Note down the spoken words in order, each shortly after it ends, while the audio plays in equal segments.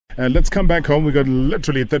Let's come back home. We've got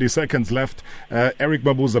literally 30 seconds left. Eric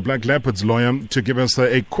Mabuza, Black Leopards lawyer, to give us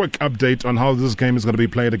a quick update on how this game is going to be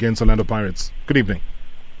played against Orlando Pirates. Good evening.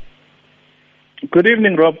 Good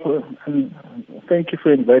evening, Rob, and thank you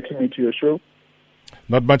for inviting me to your show.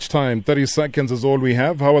 Not much time. 30 seconds is all we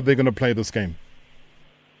have. How are they going to play this game?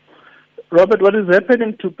 Robert, what is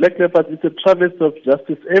happening to Black Leopards is a travesty of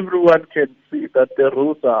justice. Everyone can see that the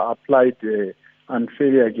rules are applied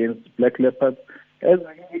unfairly against Black Leopards. As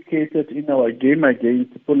indicated in our game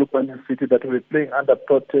against Polokwane City that we're playing under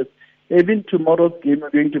protest, even tomorrow's game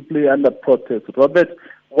we're going to play under protest. Robert,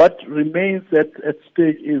 what remains at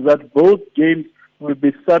stake is that both games will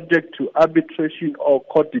be subject to arbitration or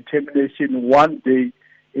court determination one day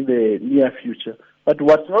in the near future. But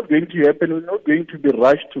what's not going to happen, we're not going to be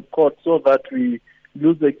rushed to court so that we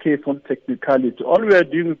lose the case on technicality. All we are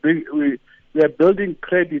doing is we are building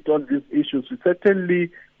credit on these issues.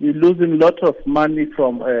 We're losing a lot of money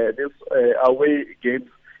from these away games.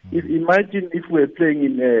 Imagine if we're playing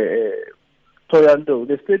in Toronto,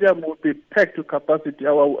 the stadium would be packed to capacity.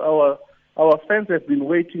 Our fans have been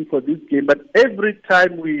waiting for this game, but every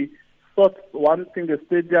time we sort one thing, the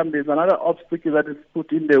stadium, there's another obstacle that is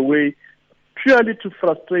put in the way, purely to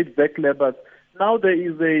frustrate Black Leopards. Now there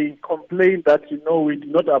is a complaint that, we did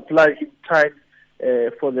not apply in time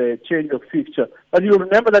for the change of fixture. But you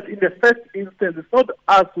remember that in the first instance, it's not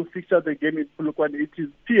us who fixtured the game in Polokwane, it is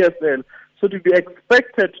PSL. So to be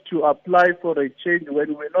expected to apply for a change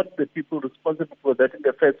when we're not the people responsible for that in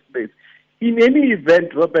the first place. In any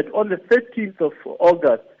event, Robert, on the 13th of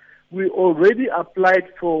August, we already applied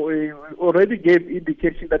we already gave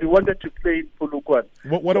indication that we wanted to play in Polokwane.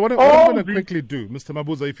 What I'm going to quickly do, Mr.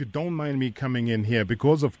 Mabuza, if you don't mind me coming in here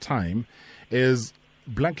because of time, is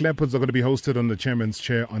Black Leopards are going to be hosted on the chairman's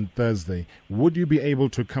chair on Thursday. Would you be able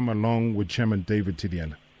to come along with Chairman David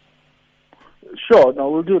Tidiela? Sure, no,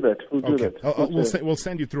 we'll do that. We'll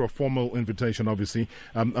send you through a formal invitation, obviously.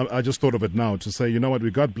 I just thought of it now to say, you know what, we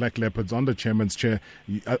got Black Leopards on the chairman's chair,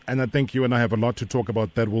 and I think you and I have a lot to talk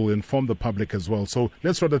about that will inform the public as well. So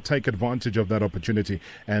let's try to take advantage of that opportunity,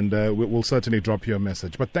 and we'll certainly drop you a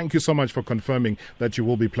message. But thank you so much for confirming that you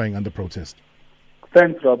will be playing under protest.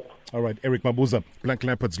 Thanks, Rob. All right, Eric Mabuza, Black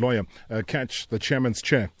Leopards lawyer. Catch the chairman's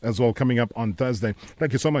chair as well coming up on Thursday.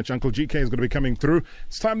 Thank you so much. Uncle GK is going to be coming through.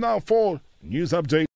 It's time now for News Update.